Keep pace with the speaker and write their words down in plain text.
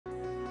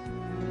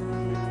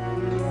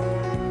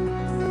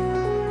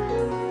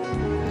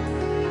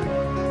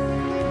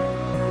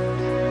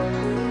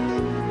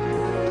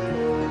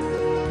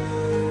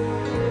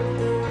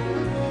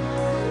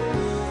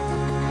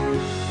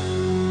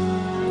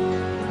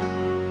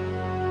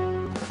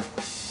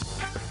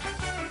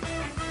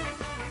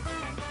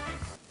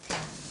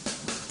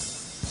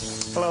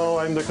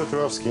I'm Dr.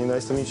 Turowski.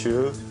 Nice to meet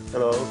you.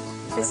 Hello.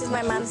 This is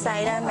my mom's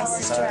Ida, my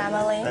sister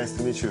Emily. Nice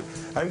to meet you.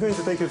 I'm going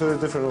to take you to a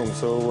different room,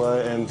 so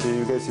and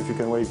you guys, if you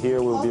can wait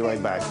here, we'll be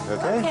right back.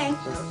 Okay? Okay.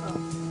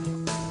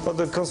 But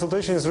the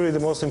consultation is really the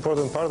most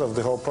important part of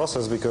the whole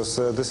process, because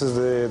this is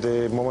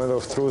the moment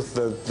of truth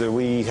that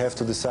we have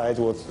to decide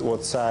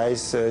what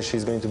size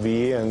she's going to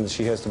be, and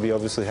she has to be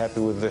obviously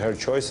happy with her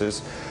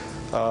choices.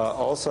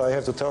 Also, I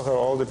have to tell her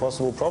all the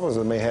possible problems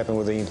that may happen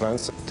with the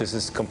implants. This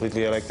is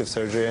completely elective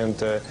surgery, and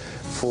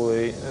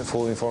fully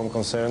informed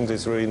consent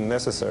is really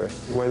necessary.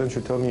 Why don't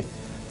you tell me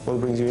what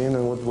brings you in,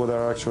 and what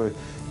are actually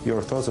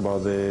your thoughts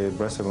about the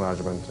breast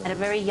enlargement? At a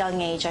very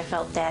young age, I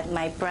felt that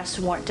my breasts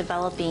weren't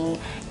developing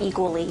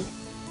equally.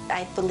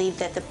 I believed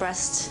that the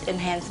breast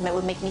enhancement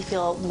would make me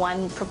feel,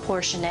 one,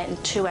 proportionate,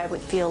 and two, I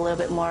would feel a little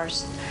bit more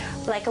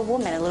like a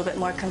woman, a little bit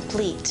more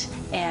complete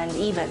and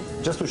even.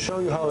 Just to show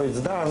you how it's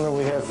done,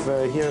 we have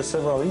here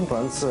several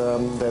implants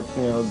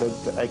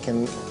that I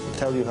can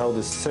tell you how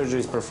the surgery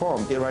is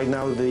performed. Right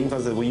now, the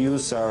implants that we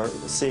use are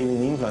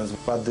saline implants,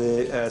 but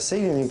the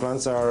saline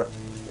implants are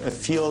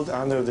filled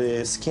under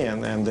the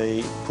skin, and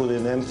they put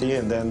it empty,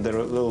 and then the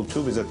little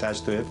tube is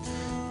attached to it,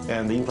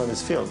 and the implant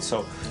is filled.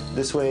 So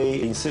this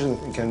way, incision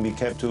can be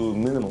kept to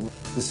minimum.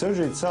 The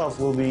surgery itself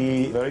will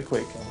be very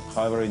quick.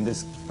 However, in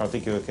this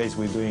particular case,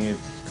 we're doing it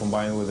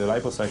combined with the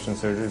liposuction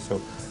surgery, so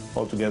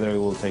altogether it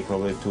will take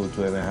probably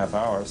 2.5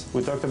 hours.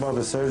 We talked about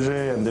the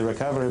surgery and the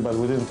recovery, but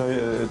we didn't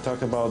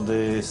talk about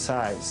the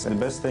size. The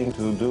best thing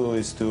to do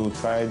is to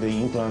try the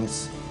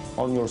implants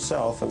on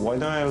yourself. Why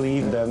don't I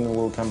leave, then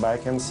we'll come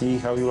back and see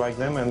how you like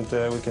them, and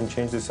we can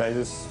change the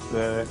sizes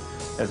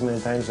as many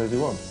times as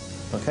you want.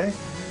 Okay?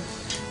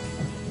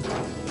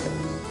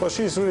 Well,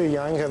 she's really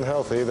young and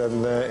healthy,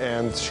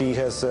 and she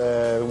has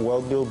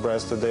well-built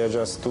breasts. They are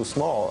just too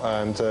small,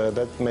 and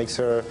that makes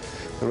her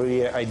a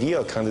really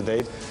ideal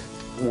candidate.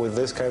 With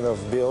this kind of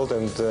build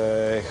and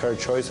her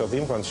choice of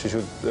implants, she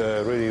should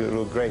really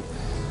look great.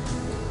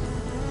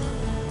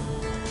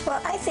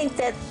 Well, I think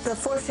that the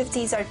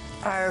 450s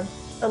are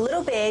a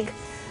little big,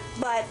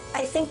 but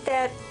I think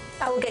that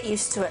I will get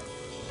used to it.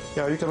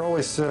 Yeah, you can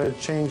always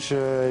change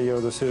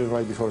your decision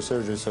right before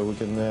surgery, so we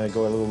can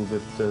go a little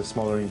bit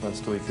smaller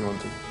implants too if you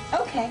want to.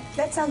 Okay,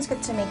 that sounds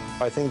good to me.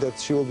 I think that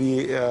she will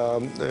be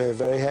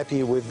very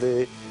happy with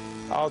the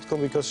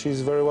outcome, because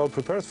she's very well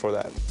prepared for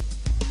that.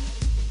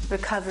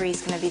 Recovery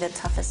is going to be the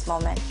toughest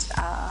moment.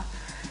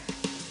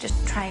 Just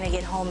trying to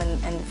get home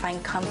and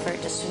find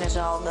comfort as soon as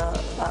all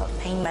the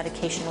pain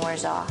medication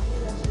wears off.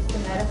 The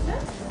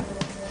medicine?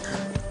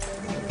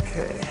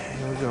 Okay,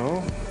 here we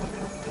go.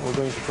 We're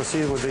going to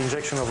proceed with the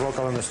injection of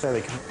local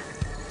anesthetic.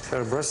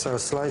 Her breasts are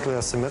slightly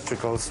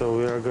asymmetrical, so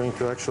we are going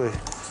to actually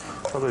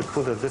probably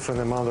put a different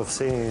amount of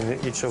saline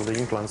in each of the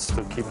implants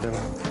to keep them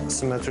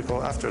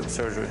symmetrical after the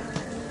surgery.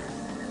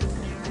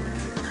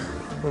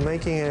 We're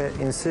making an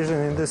incision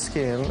in the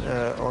skin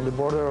on the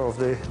border of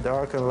the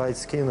dark and light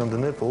skin on the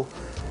nipple,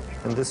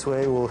 and this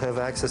way we'll have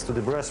access to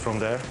the breast from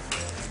there.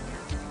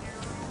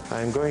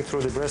 I'm going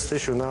through the breast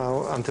tissue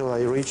now until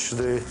I reach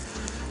the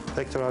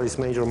pectoralis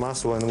major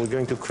muscle, and we're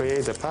going to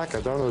create a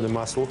packet under the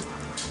muscle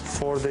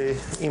for the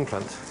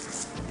implant.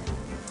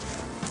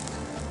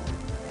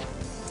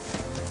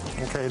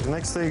 Okay, the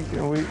next thing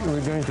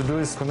we're going to do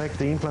is connect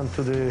the implant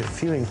to the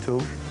filling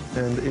tube,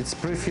 and it's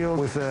pre-filled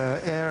with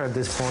air at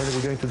this point.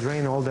 We're going to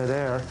drain all that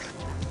air,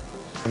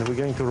 and we're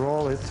going to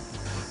roll it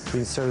to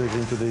insert it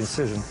into the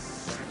incision.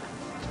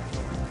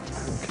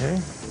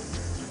 Okay,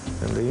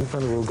 and the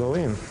implant will go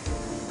in.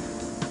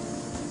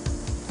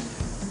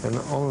 And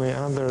only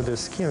under the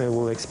skin it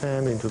will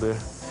expand into the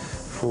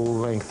full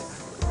length.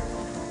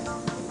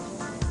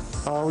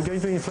 We're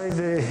going to inflate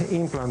the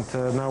implant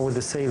now with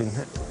the saline.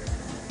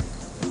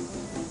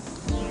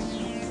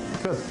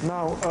 Good.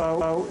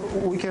 Now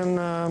we can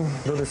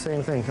do the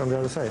same thing on the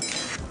other side.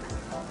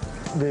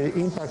 The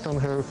impact on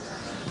her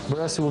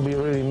breast will be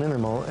really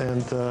minimal,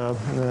 and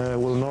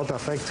will not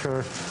affect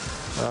her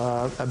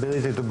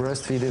ability to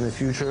breastfeed in the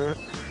future.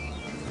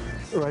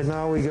 Right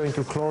now we're going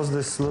to close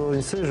this little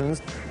incision.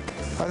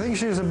 I think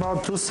she's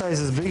about 2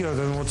 sizes bigger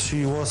than what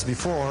she was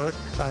before.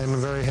 I'm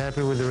very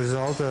happy with the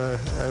result.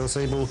 I was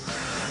able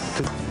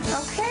to...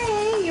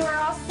 Okay, you are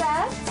all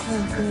set.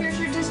 Here's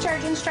your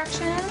discharge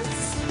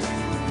instructions.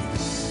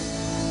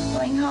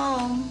 Going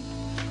home.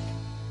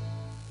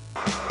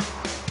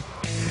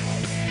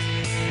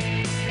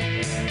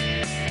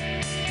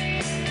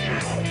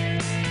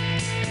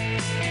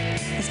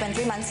 It's been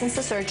 3 months since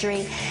the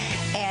surgery,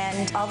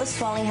 and all the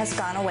swelling has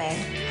gone away.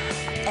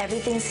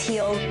 Everything's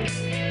healed.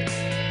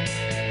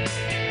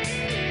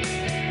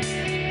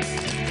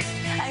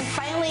 I'm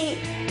finally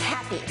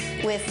happy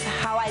with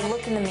how I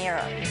look in the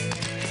mirror.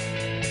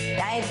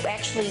 I've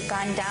actually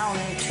gone down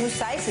 2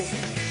 sizes.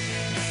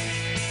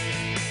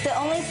 The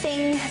only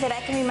thing that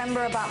I can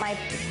remember about my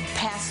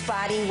past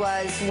body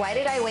was, why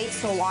did I wait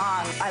so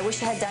long? I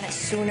wish I had done it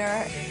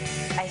sooner.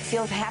 I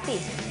feel happy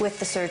with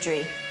the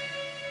surgery.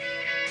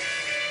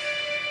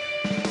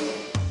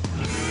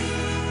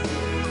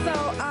 So,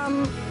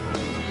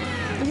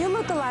 you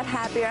look a lot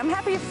happier. I'm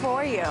happy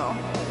for you.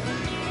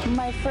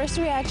 My first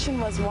reaction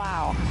was,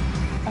 wow.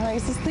 I'm like,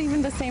 is this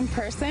even the same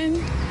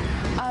person?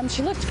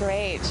 She looked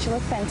great. She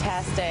looked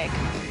fantastic.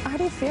 How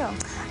do you feel?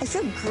 I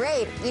feel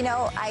great. You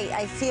know,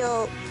 I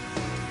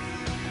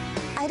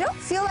don't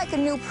feel like a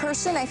new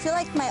person. I feel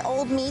like my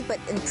old me, but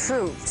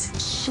improved.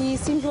 She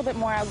seems a little bit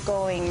more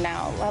outgoing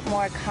now, a lot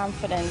more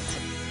confident.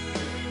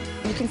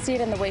 You can see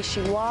it in the way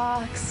she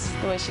walks,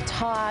 the way she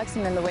talks,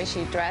 and then the way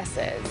she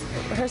dresses.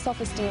 Her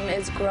self-esteem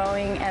is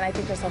growing, and I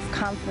think her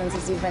self-confidence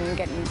is even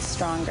getting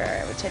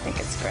stronger, which I think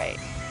is great.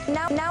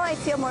 Now I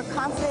feel more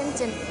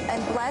confident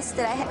and blessed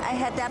that I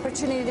had the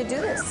opportunity to do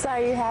this. So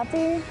are you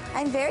happy?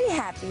 I'm very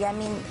happy. I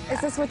mean,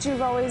 Is this what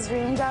you've always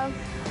dreamed of?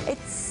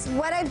 it's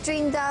what I've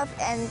dreamed of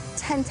and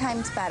 10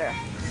 times better.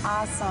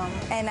 Awesome.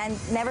 And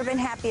I've never been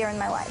happier in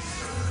my life.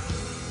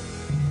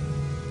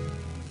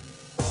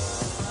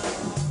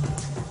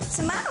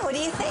 So, Mom, what do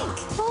you think?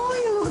 Oh,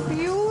 you look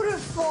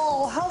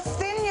beautiful. How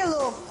thin you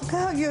look. Look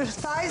how your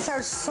thighs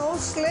are so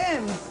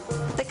slim.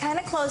 The kind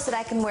of clothes that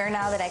I can wear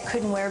now that I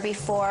couldn't wear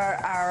before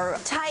are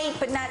tight,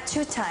 but not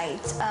too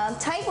tight.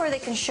 Tight where they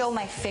can show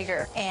my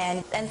figure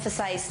and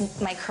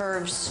emphasize my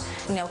curves,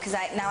 you know, because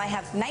now I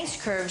have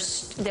nice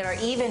curves that are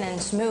even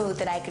and smooth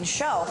that I can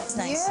show. It's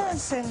nice.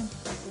 Yes, and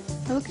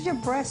look at your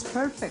breast,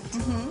 perfect.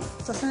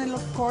 Doesn't it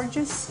look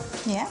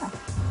gorgeous? Yeah.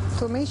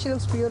 To me, she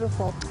looks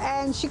beautiful.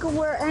 And she could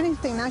wear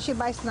anything. Now she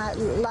buys a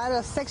lot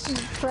of sexy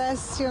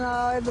dress, you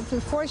know.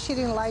 Before she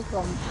didn't like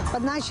them.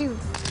 But now she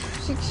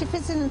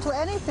fits it into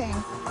anything.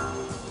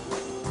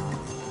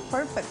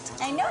 Perfect.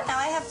 I know, now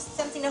I have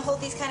something to hold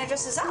these kind of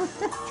dresses up.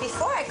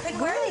 Before I couldn't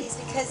wear these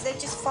because they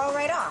just fall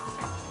right off.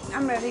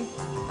 I'm ready.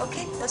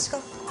 Okay, let's go.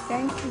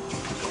 Thank you.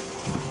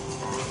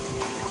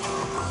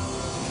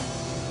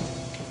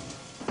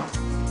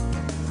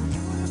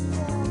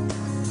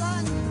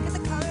 Look at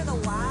the color of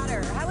the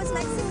water. How was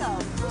Mexico?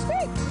 It was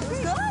great. It was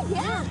good,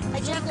 yeah.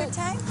 Did you have a good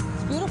time?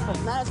 Beautiful.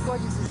 Not as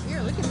gorgeous as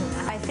here. Look at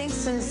this. I think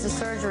since the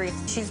surgery,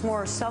 she's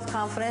more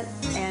self-confident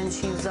and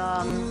she's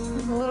a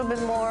little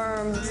bit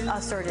more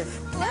assertive.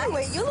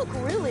 Anyway, you look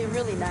really,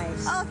 really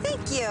nice. Oh, thank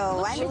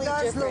you. She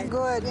does look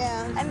good,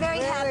 yeah. I'm very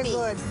happy.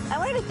 Good. I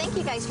wanted to thank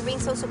you guys for being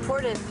so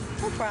supportive.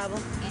 No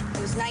problem.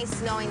 It was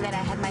nice knowing that I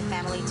had my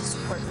family to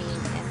support me,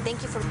 and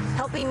thank you for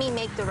helping me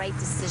make the right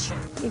decision.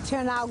 You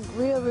turned out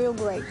real, real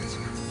great.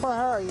 For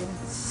her, you.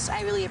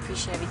 I really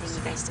appreciate everything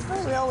you guys did.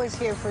 We're always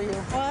here for you.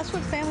 Well, that's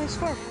what family's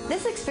for.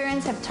 This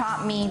experience have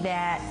taught me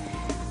that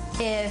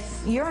if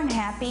you're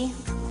unhappy,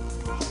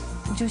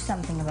 do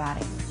something about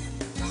it.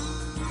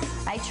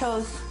 I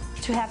chose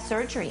to have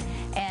surgery,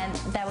 and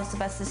that was the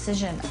best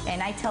decision.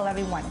 And I tell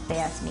everyone if they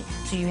ask me,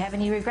 do you have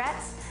any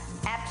regrets?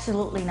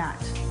 Absolutely not.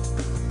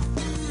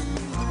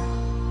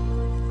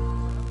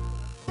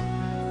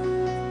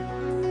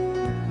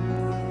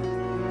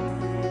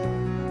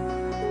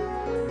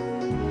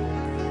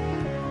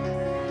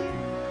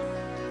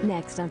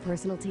 Next on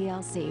Personal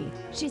TLC,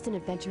 she's an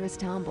adventurous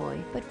tomboy,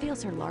 but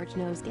feels her large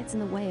nose gets in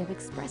the way of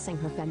expressing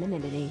her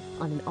femininity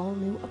on an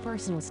all-new A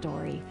Personal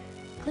Story.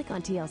 Click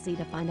on TLC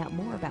to find out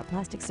more about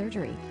plastic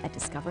surgery at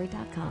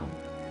discovery.com.